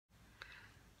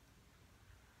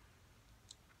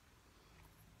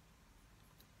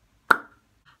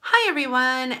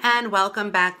everyone, and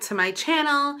welcome back to my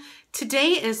channel.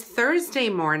 Today is Thursday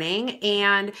morning,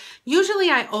 and usually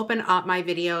I open up my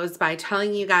videos by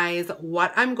telling you guys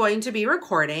what I'm going to be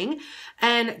recording.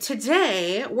 And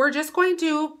today we're just going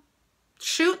to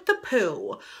shoot the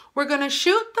poo. We're going to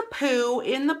shoot the poo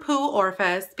in the poo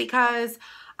orifice because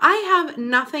I have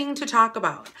nothing to talk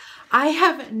about. I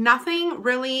have nothing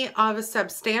really of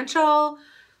substantial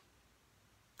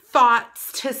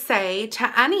thoughts to say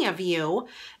to any of you,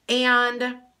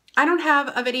 and I don't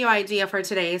have a video idea for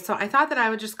today, so I thought that I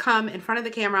would just come in front of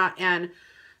the camera and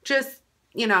just,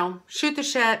 you know, shoot the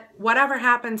shit. Whatever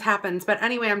happens, happens. But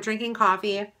anyway, I'm drinking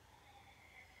coffee.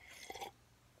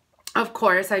 Of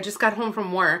course, I just got home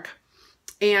from work,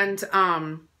 and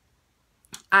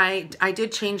I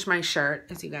did change my shirt,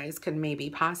 as you guys can maybe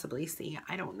possibly see.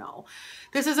 I don't know.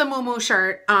 This is a muumuu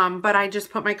shirt, but I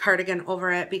just put my cardigan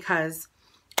over it because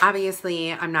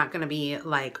obviously I'm not going to be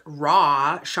like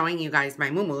raw showing you guys my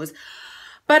muumuus.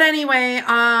 But anyway,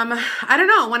 I don't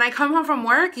know. When I come home from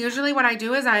work, usually what I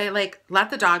do is I like let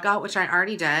the dog out, which I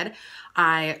already did.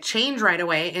 I change right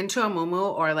away into a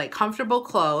muumuu or like comfortable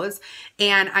clothes,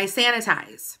 and I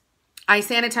sanitize. I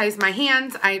sanitize my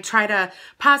hands. I try to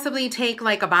possibly take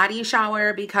like a body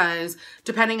shower because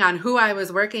depending on who I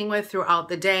was working with throughout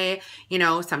the day, you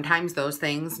know, sometimes those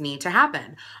things need to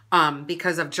happen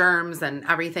because of germs and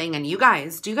everything. And you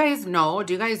guys, do you guys know,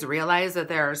 do you guys realize that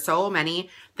there are so many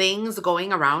things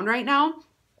going around right now?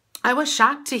 I was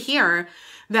shocked to hear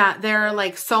that there are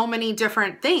like so many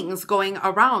different things going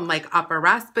around, like upper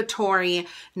respiratory,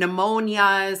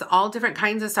 pneumonias, all different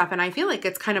kinds of stuff. And I feel like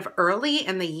it's kind of early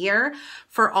in the year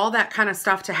for all that kind of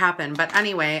stuff to happen. But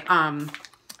anyway,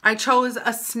 I chose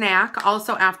a snack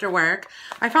also after work.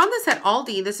 I found this at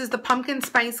Aldi. This is the pumpkin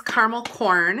spice caramel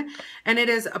corn, and it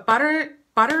is a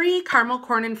buttery caramel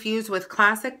corn infused with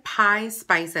classic pie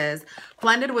spices,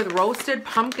 blended with roasted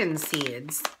pumpkin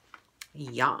seeds.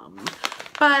 Yum.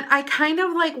 But I kind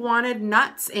of like wanted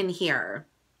nuts in here.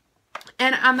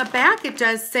 And on the back it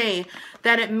does say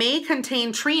that it may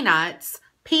contain tree nuts,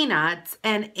 peanuts,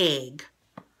 and egg.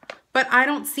 But I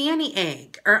don't see any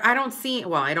egg. Or I don't see,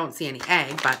 well, I don't see any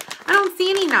egg, but I don't see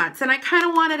any nuts. And I kind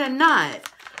of wanted a nut.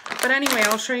 But anyway,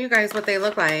 I'll show you guys what they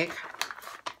look like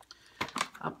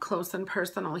up close and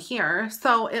personal here.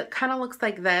 So it kind of looks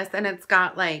like this, and it's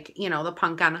got like, you know, the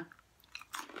pumpkin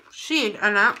sheet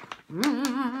and that.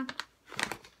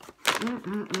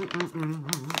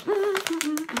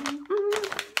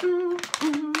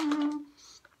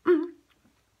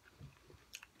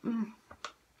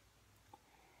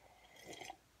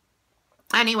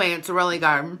 Anyway, it's really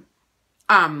good.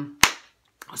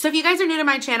 So if you guys are new to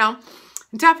my channel,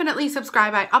 definitely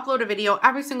subscribe. I upload a video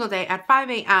every single day at 5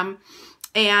 a.m.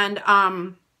 And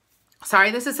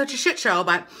sorry, this is such a shit show,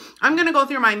 but I'm gonna go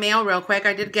through my mail real quick.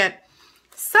 I did get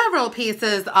several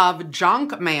pieces of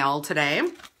junk mail today.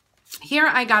 Here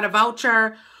I got a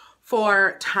voucher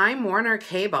for Time Warner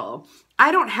cable.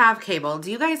 I don't have cable. Do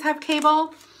you guys have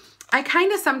cable? I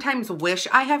kind of sometimes wish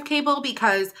I have cable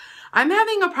because I'm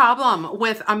having a problem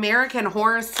with American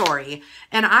Horror Story.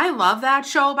 And I love that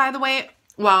show, by the way.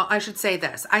 Well, I should say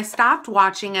this. I stopped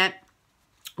watching it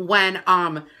when,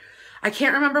 I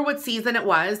can't remember what season it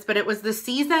was, but it was the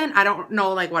season, I don't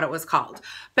know like what it was called,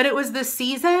 but it was the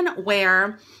season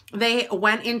where they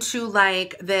went into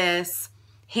like this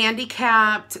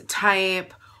handicapped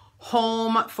type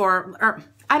home for, or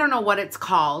I don't know what it's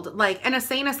called, like an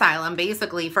insane asylum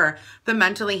basically for the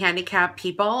mentally handicapped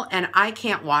people. And I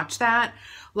can't watch that.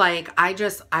 Like I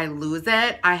lose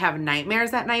it. I have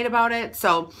nightmares at night about it.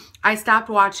 So I stopped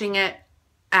watching it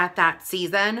at that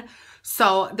season.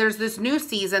 So there's this new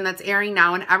season that's airing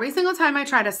now, and every single time I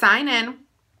try to sign in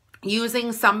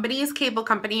using somebody's cable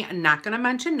company, I'm not going to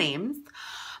mention names,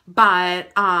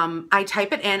 but I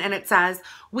type it in and it says,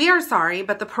 "We are sorry,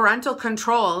 but the parental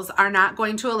controls are not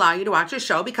going to allow you to watch a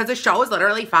show because the show is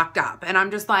literally fucked up." And I'm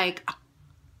just like,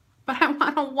 but I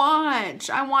want to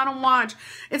watch. I want to watch.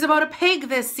 It's about a pig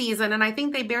this season, and I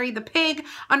think they buried the pig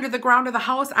under the ground of the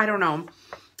house. I don't know.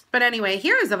 But anyway,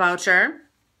 here is a voucher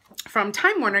from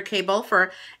Time Warner Cable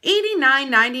for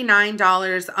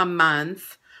 $89.99 a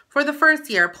month for the first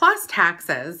year plus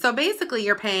taxes. So basically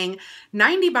you're paying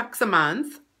 90 bucks a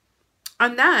month.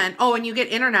 And then, oh, and you get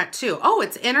internet too. Oh,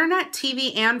 it's internet,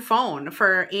 TV, and phone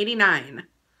for $89.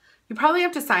 You probably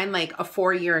have to sign like a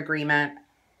 4-year agreement.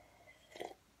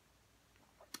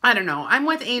 I don't know. I'm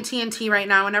with AT&T right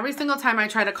now, and every single time I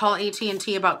try to call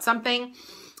AT&T about something,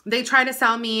 they try to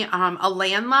sell me a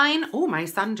landline. Oh, my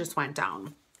sun just went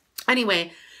down.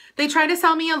 Anyway, they try to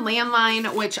sell me a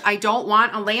landline, which I don't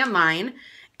want a landline.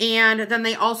 And then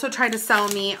they also try to sell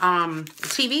me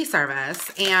TV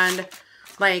service. And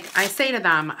like I say to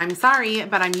them, I'm sorry,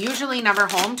 but I'm usually never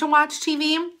home to watch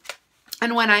TV.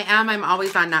 And when I am, I'm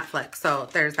always on Netflix. So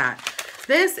there's that.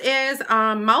 This is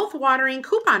a mouth-watering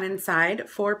coupon inside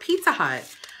for Pizza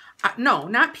Hut. No,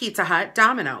 not Pizza Hut,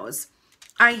 Domino's.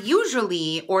 I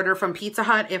usually order from Pizza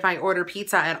Hut if I order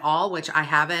pizza at all, which I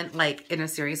haven't like in a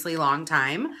seriously long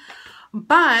time.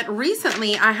 But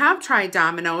recently I have tried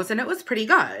Domino's and it was pretty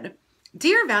good.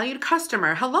 Dear valued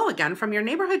customer, hello again from your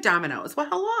neighborhood Domino's. Well,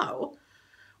 hello.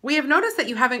 We have noticed that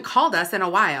you haven't called us in a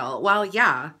while. Well,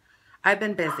 yeah, I've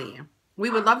been busy.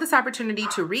 We would love this opportunity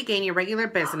to regain your regular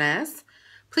business.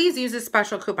 Please use this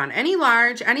special coupon. Any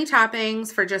large, any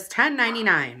toppings for just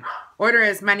 $10.99. Order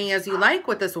as many as you like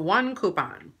with this one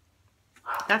coupon.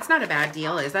 That's not a bad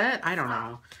deal, is it? I don't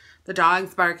know. The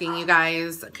dog's barking, you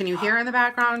guys. Can you hear in the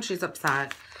background? She's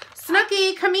upset.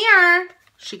 Snooki, come here.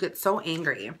 She gets so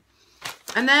angry.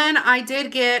 And then I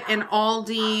did get an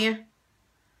Aldi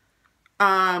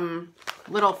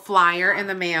little flyer in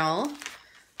the mail.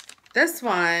 This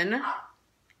one,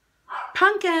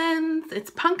 pumpkins.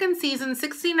 It's pumpkin season,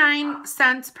 69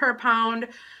 cents per pound.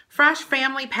 Fresh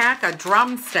family pack of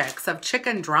drumsticks, of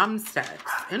chicken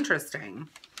drumsticks. Interesting.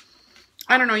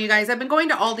 I don't know, you guys. I've been going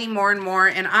to Aldi more and more,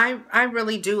 and I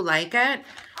really do like it.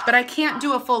 But I can't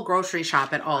do a full grocery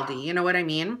shop at Aldi. You know what I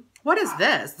mean? What is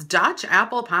this? Dutch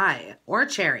apple pie or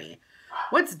cherry.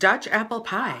 What's Dutch apple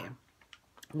pie?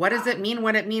 What does it mean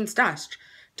when it means Dutch?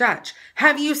 Dutch.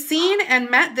 Have you seen and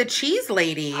met the cheese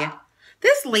lady?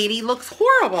 This lady looks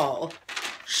horrible.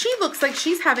 She looks like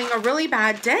she's having a really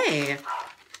bad day.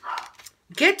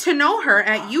 Get to know her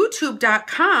at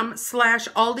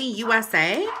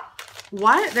youtube.com/AldiUSA.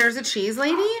 What? There's a cheese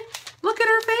lady? Look at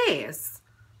her face.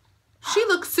 She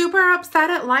looks super upset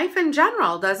at life in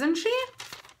general, doesn't she?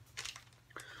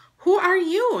 Who are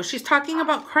you? She's talking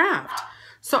about Kraft.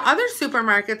 So other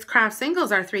supermarkets, Kraft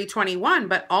singles are $3.21,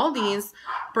 but Aldi's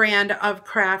brand of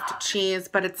Kraft cheese,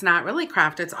 but it's not really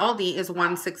Kraft, it's Aldi, is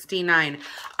 $1.69.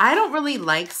 I don't really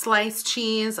like sliced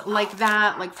cheese like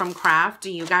that, like from Kraft. Do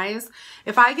you guys?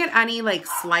 If I get any like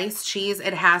sliced cheese,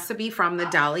 it has to be from the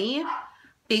deli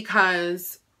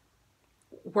because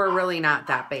we're really not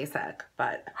that basic,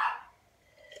 but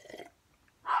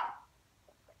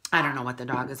I don't know what the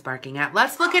dog is barking at.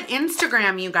 Let's look at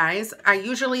Instagram, you guys.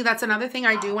 That's another thing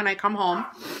I do when I come home.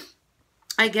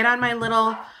 I get on my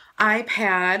little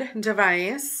iPad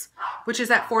device, which is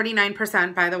at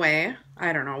 49%, by the way.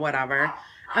 I don't know, whatever.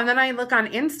 And then I look on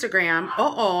Instagram.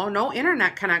 Uh-oh, no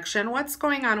internet connection. What's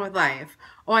going on with life?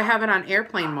 Oh, I have it on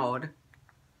airplane mode.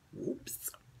 Oops.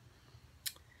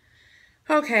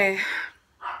 Okay.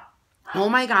 Oh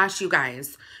my gosh, you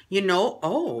guys. You know,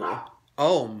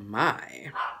 oh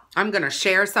my. I'm going to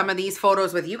share some of these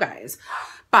photos with you guys.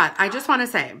 But I just want to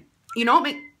say, you know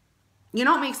what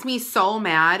makes me so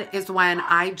mad is when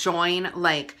I join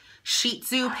like Shih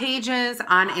Tzu pages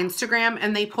on Instagram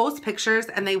and they post pictures,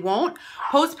 and they won't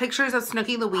post pictures of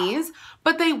Snooki Louise,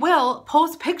 but they will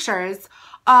post pictures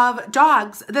of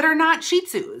dogs that are not Shih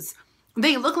Tzus.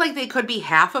 They look like they could be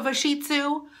half of a Shih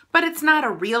Tzu, but it's not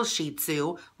a real Shih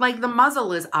Tzu. Like the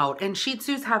muzzle is out, and Shih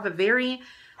Tzus have a very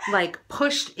like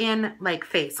pushed in like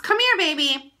face. Come here,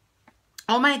 baby.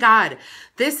 Oh my God.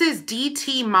 This is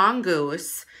DT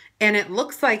Mongoose, and it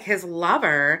looks like his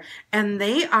lover, and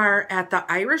they are at the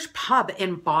Irish pub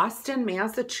in Boston,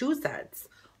 Massachusetts.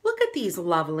 Look at these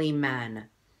lovely men.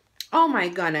 Oh my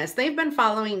goodness. They've been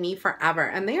following me forever,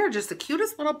 and they are just the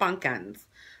cutest little bumpkins.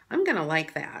 I'm going to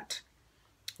like that.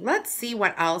 Let's see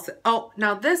what else. Oh,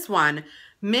 now this one,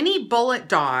 Mini Bullet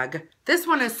Dog. This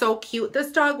one is so cute.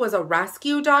 This dog was a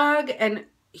rescue dog and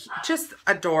just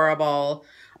adorable.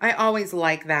 I always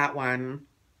like that one.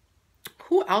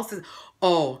 Who else is...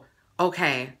 Oh,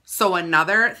 okay. So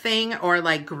another thing or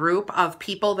like group of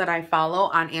people that I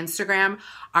follow on Instagram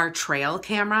are trail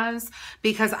cameras,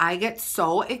 because I get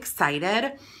so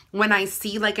excited when I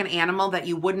see like an animal that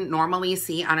you wouldn't normally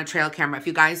see on a trail camera. If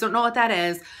you guys don't know what that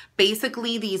is,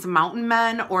 basically these mountain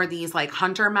men or these like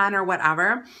hunter men or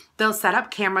whatever, they'll set up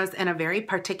cameras in a very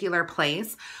particular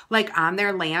place, like on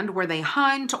their land where they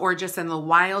hunt or just in the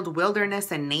wild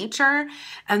wilderness and nature.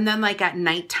 And then like at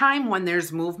nighttime when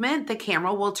there's movement, the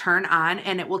camera will turn on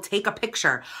and it will take a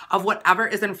picture of whatever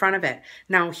is in front of it.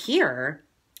 Now here,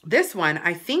 this one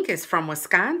I think is from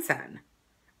Wisconsin.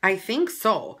 I think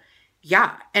so.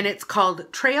 Yeah, and it's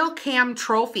called Trail Cam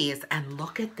Trophies. And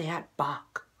look at that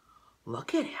buck.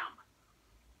 Look at him.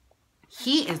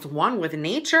 He is one with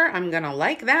nature. I'm going to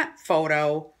like that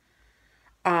photo.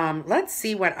 Let's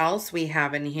see what else we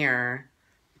have in here.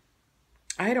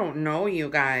 I don't know, you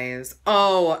guys.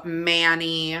 Oh,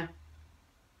 Manny.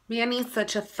 Manny's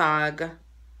such a thug.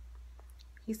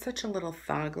 He's such a little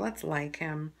thug. Let's like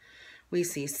him. We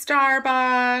see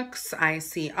Starbucks. I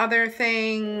see other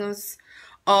things.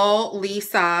 Oh,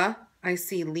 Lisa. I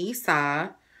see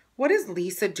Lisa. What is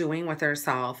Lisa doing with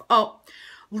herself? Oh,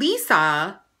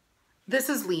 Lisa. This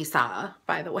is Lisa,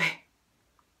 by the way.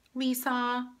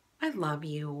 Lisa, I love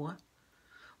you.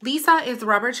 Lisa is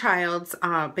Rubber Child's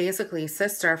basically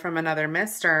sister from another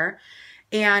mister.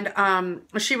 And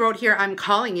she wrote here, I'm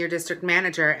calling your district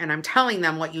manager and I'm telling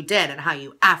them what you did and how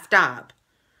you effed up.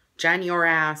 Jen, your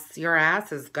ass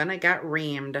is gonna get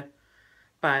reamed.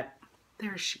 But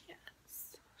there she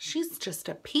is. She's just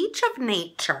a peach of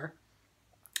nature.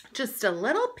 Just a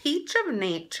little peach of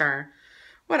nature.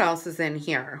 What else is in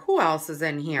here? Who else is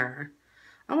in here?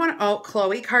 Oh,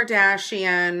 Khloe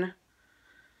Kardashian.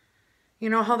 You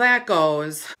know how that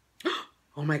goes.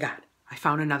 Oh my God. I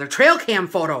found another trail cam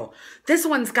photo. This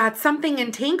one's got something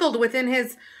entangled within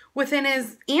his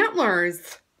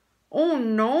antlers. Oh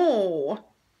no.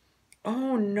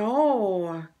 Oh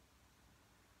no.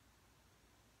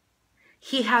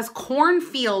 He has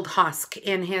cornfield husk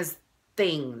in his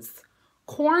things.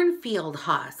 Cornfield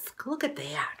husk. Look at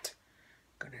that.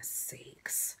 Goodness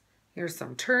sakes. Here's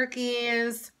some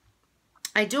turkeys.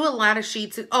 I do a lot of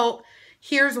sheets. Oh,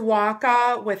 here's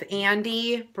Waka with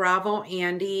Andy. Bravo,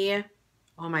 Andy.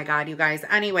 Oh my God, you guys.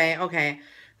 Anyway, okay.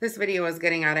 This video is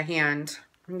getting out of hand.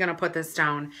 I'm going to put this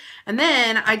down. And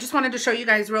then I just wanted to show you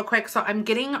guys real quick. So I'm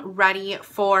getting ready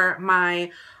for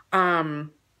my,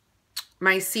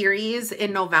 my series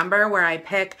in November where I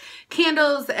pick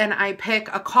candles and I pick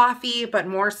a coffee, but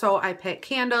more so I pick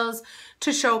candles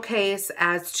to showcase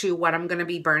as to what I'm going to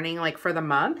be burning like for the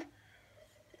month.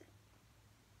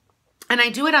 And I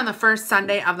do it on the first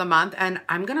Sunday of the month. And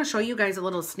I'm going to show you guys a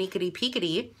little sneakity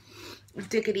peekity,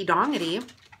 dickety dongety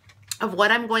of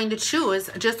what I'm going to choose.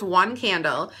 Just one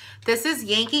candle. This is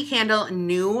Yankee Candle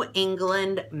New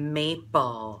England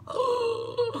Maple.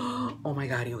 Oh my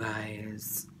God, you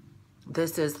guys.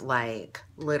 This is like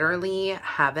literally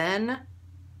heaven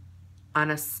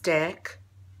on a stick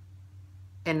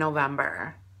in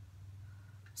November.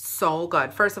 So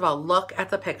good. First of all, look at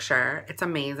the picture. It's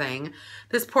amazing.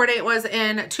 This pour date was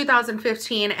in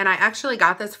 2015, and I actually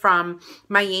got this from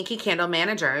my Yankee Candle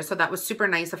manager, so that was super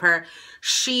nice of her.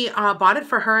 She bought it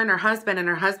for her and her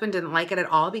husband didn't like it at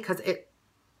all because it,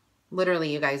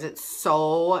 literally, you guys, it's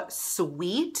so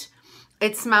sweet.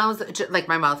 It smells like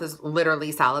my mouth is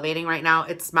literally salivating right now.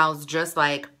 It smells just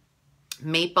like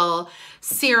maple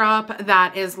syrup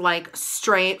that is like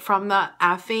straight from the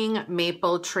effing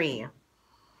maple tree.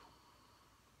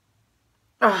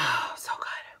 Oh, so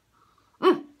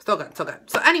good. So good, so good.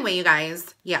 So anyway, you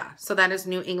guys, yeah, so that is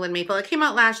New England Maple. It came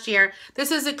out last year. This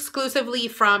is exclusively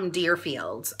from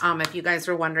Deerfield. If you guys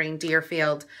are wondering,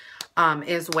 Deerfield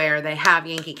is where they have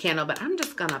Yankee Candle, but I'm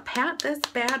just gonna pat this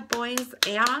bad boy's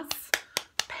ass.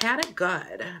 Pat it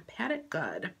good. Pat it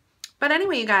good. But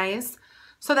anyway, you guys,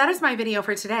 so that is my video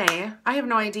for today. I have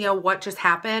no idea what just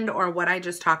happened or what I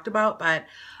just talked about, but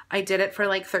I did it for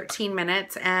like 13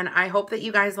 minutes, and I hope that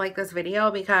you guys like this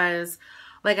video because,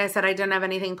 like I said, I didn't have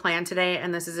anything planned today,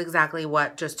 and this is exactly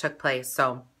what just took place.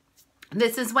 So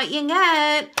this is what you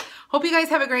get. Hope you guys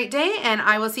have a great day, and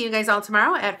I will see you guys all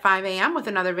tomorrow at 5 a.m. with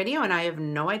another video, and I have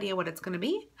no idea what it's going to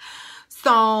be.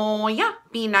 So yeah,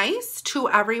 be nice to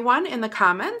everyone in the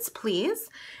comments, please.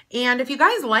 And if you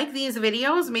guys like these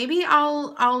videos, maybe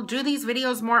I'll do these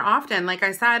videos more often. Like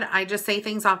I said, I just say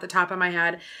things off the top of my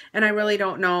head and I really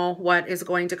don't know what is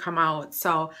going to come out.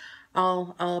 So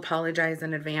I'll apologize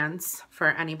in advance for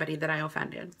anybody that I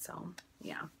offended. So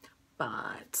yeah, but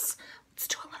let's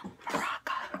do a little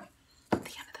maraca at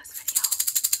the end of this video.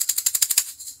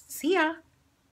 See ya.